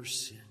all your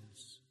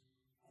sins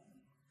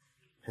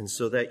and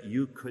so that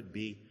you could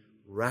be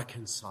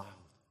reconciled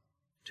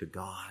to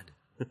God?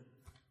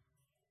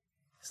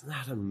 Isn't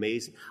that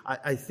amazing?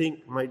 I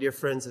think, my dear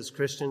friends, as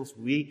Christians,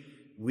 we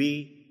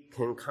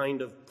can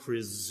kind of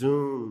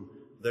presume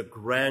the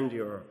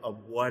grandeur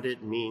of what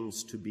it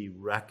means to be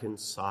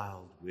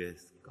reconciled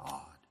with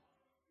God.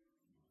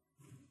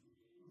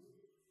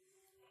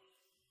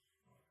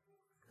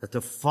 That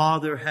the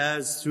Father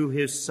has, through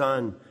his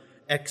Son,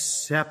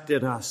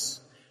 accepted us.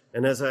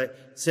 And as I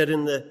said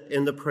in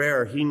the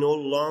prayer, he no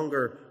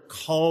longer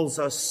calls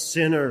us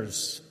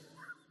sinners.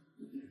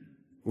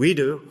 We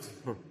do.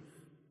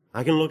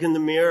 I can look in the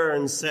mirror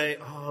and say,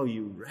 oh,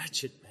 you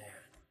wretched man,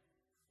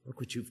 look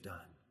what you've done.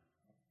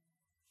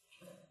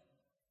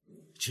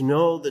 But you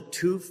know the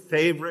two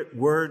favorite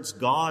words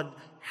God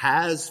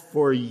has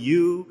for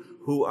you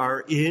who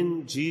are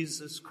in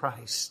Jesus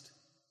Christ?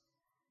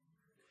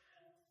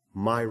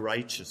 My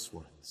righteous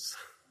ones.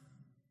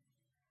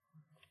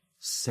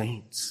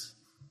 Saints.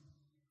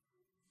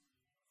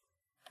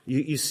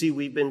 You see,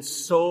 we've been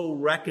so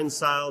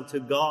reconciled to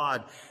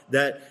God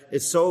that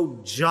it's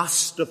so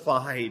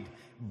justified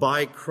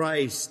by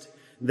Christ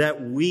that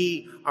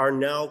we are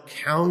now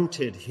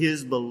counted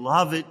his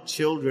beloved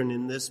children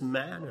in this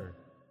manner.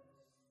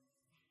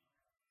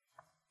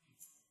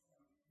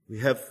 We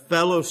have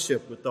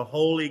fellowship with the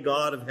holy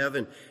God of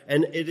heaven.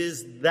 And it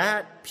is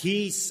that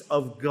peace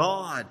of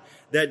God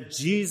that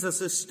Jesus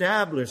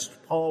established.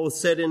 Paul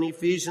said in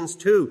Ephesians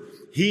 2,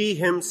 he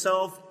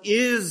himself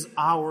is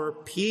our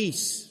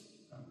peace.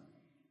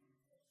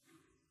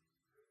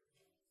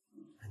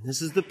 And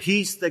this is the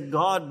peace that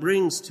God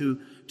brings to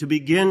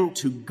begin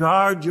to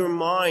guard your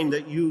mind,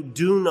 that you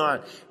do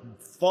not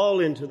fall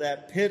into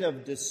that pit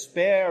of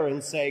despair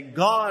and say,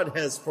 God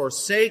has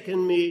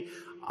forsaken me,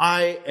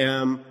 I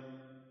am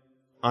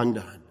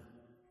undone.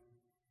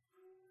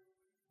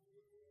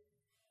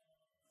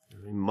 It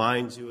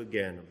reminds you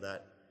again of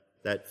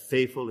that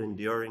faithful,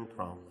 enduring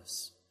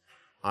promise.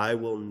 I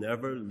will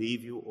never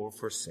leave you or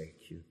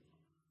forsake you.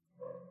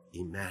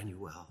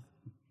 Emmanuel.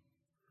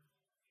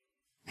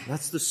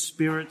 That's the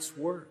Spirit's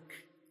work.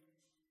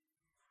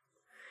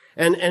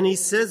 And he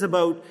says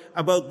about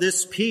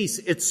this peace,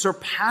 it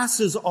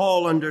surpasses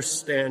all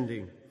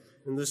understanding.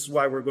 And this is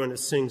why we're going to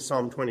sing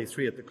Psalm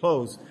 23 at the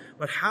close.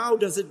 But how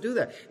does it do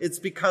that? It's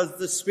because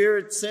the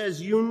Spirit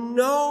says, you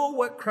know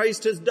what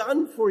Christ has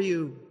done for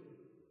you.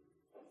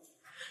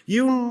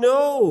 You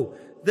know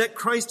that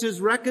Christ has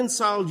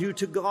reconciled you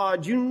to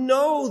God. You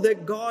know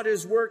that God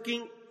is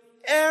working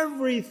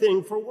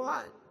everything for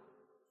what?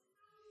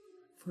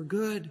 For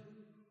good.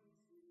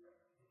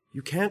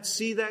 You can't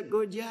see that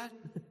good yet,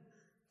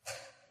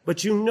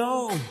 but you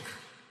know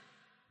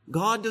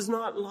God does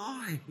not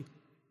lie.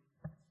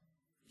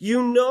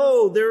 You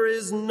know there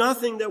is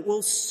nothing that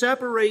will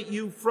separate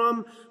you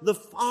from the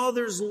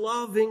Father's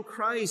love in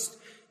Christ.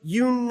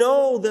 You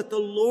know that the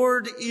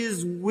Lord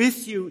is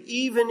with you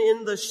even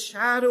in the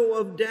shadow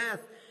of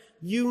death.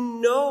 You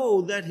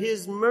know that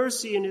his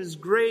mercy and his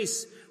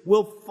grace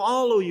will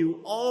follow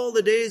you all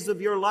the days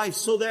of your life,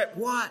 so that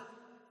what?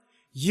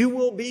 You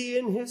will be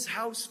in his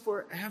house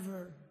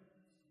forever.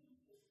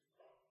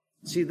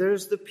 See,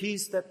 there's the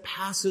peace that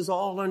passes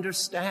all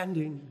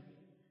understanding.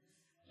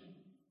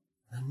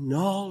 The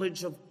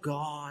knowledge of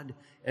God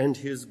and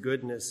his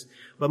goodness.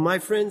 But my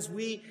friends,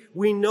 we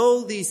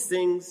know these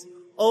things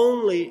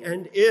only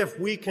and if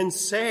we can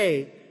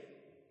say,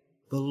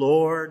 the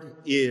Lord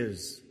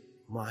is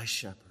my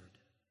shepherd.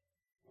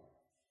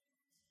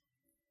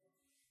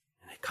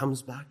 And it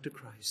comes back to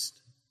Christ.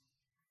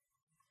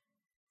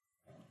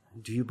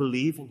 Do you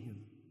believe in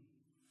him?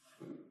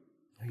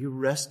 Are you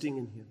resting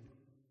in him?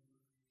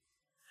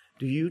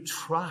 Do you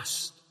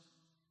trust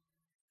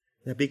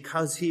that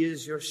because he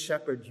is your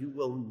shepherd, you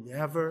will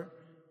never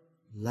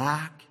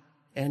lack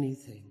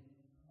anything?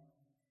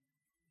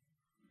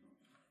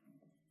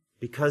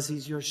 Because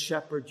he's your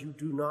shepherd, you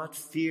do not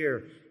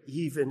fear,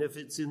 even if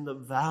it's in the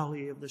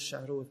valley of the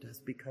shadow of death.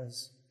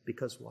 Because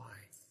why?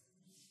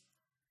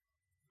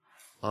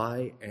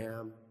 I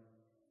am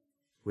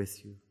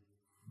with you.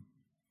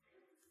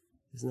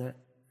 Isn't that?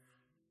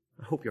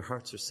 I hope your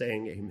hearts are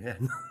saying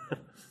amen.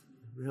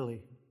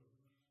 Really.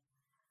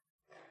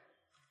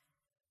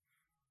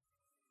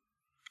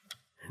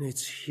 And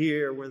it's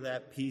here where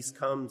that peace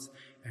comes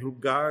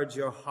and guards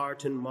your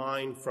heart and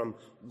mind from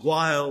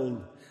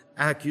wild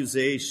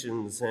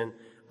accusations and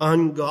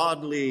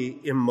ungodly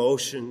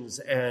emotions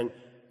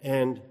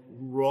and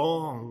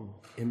wrong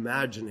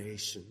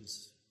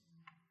imaginations,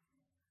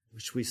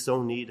 which we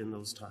so need in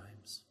those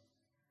times.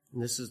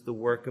 And this is the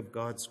work of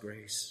God's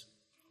grace.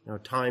 Now,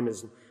 time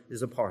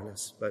is upon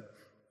us, but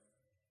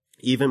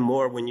even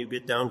more when you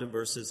get down to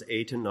verses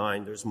 8 and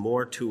 9, there's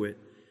more to it.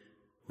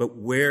 But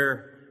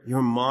where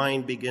your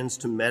mind begins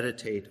to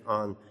meditate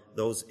on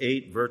those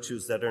 8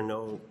 virtues that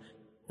are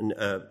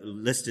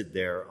listed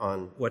there,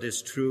 on what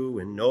is true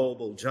and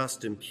noble,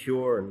 just and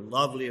pure and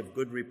lovely, of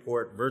good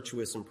report,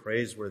 virtuous and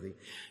praiseworthy.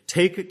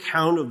 Take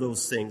account of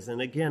those things.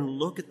 And again,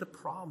 look at the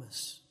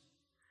promise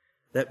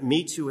that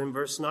meets you in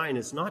verse 9.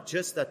 It's not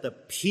just that the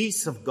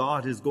peace of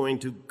God is going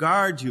to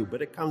guard you,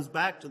 but it comes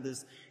back to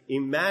this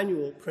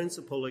Emmanuel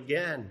principle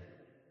again.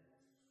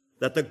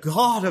 that the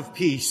God of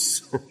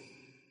peace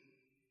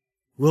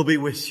will be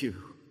with you.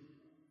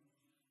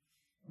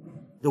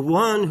 The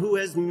one who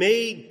has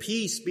made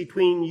peace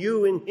between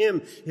you and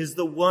him is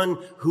the one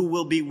who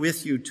will be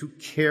with you to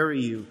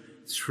carry you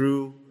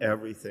through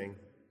everything.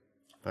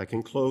 If I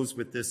can close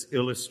with this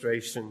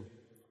illustration,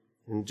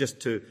 and just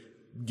to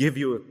give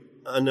you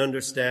an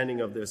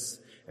understanding of this.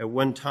 At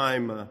one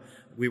time,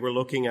 we were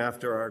looking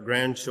after our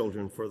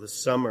grandchildren for the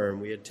summer,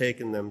 and we had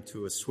taken them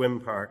to a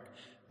swim park.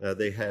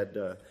 They had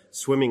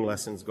swimming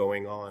lessons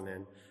going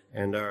on,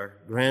 and our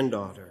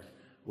granddaughter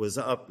was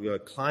up,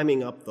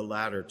 climbing up the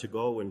ladder to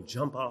go and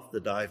jump off the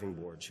diving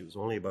board. She was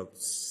only about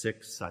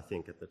 6, I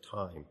think, at the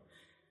time.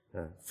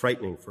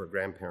 Frightening for a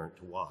grandparent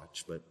to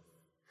watch, but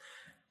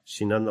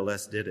she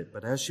nonetheless did it.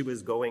 But as she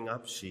was going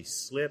up, she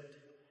slipped,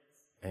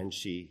 and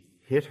she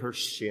hit her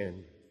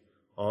shin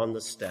on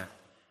the step,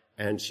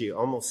 and she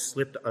almost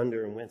slipped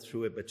under and went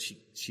through it, but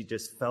she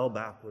just fell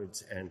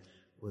backwards and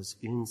was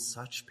in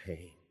such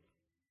pain.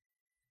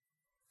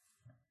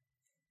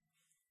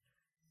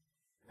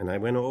 And I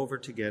went over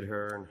to get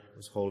her and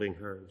was holding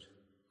her.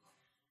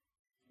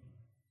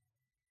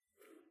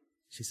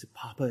 She said,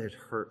 "Papa, it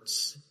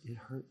hurts. It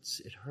hurts.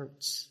 It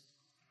hurts."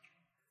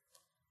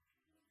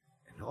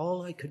 And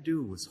all I could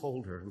do was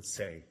hold her and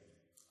say,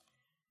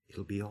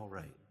 "It'll be all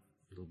right.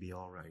 It'll be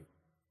all right."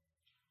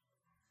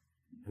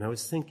 And I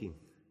was thinking,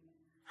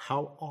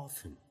 how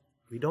often,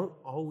 we don't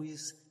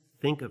always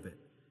think of it,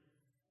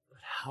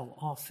 but how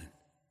often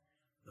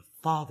the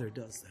Father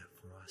does that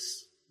for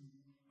us.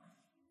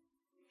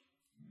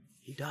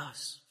 He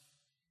does.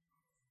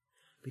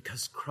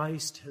 Because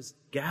Christ has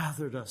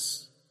gathered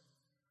us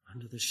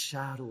under the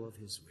shadow of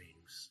his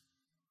wings.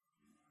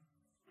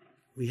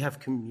 We have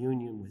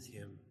communion with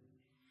him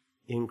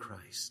in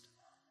Christ.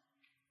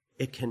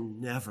 It can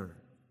never,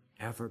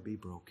 ever be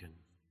broken.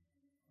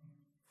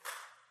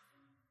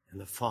 And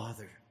the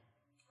Father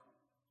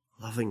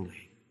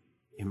lovingly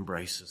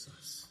embraces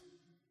us.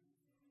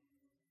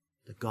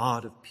 The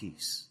God of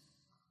peace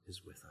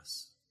is with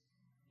us.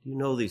 Do you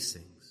know these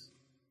things?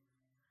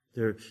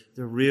 They're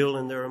real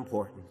and they're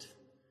important,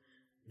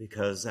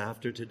 because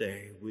after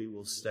today, we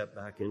will step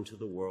back into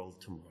the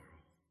world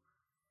tomorrow.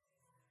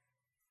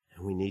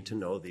 And we need to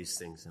know these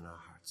things in our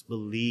hearts.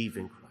 Believe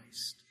in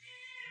Christ.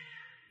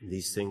 And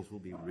these things will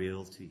be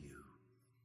real to you.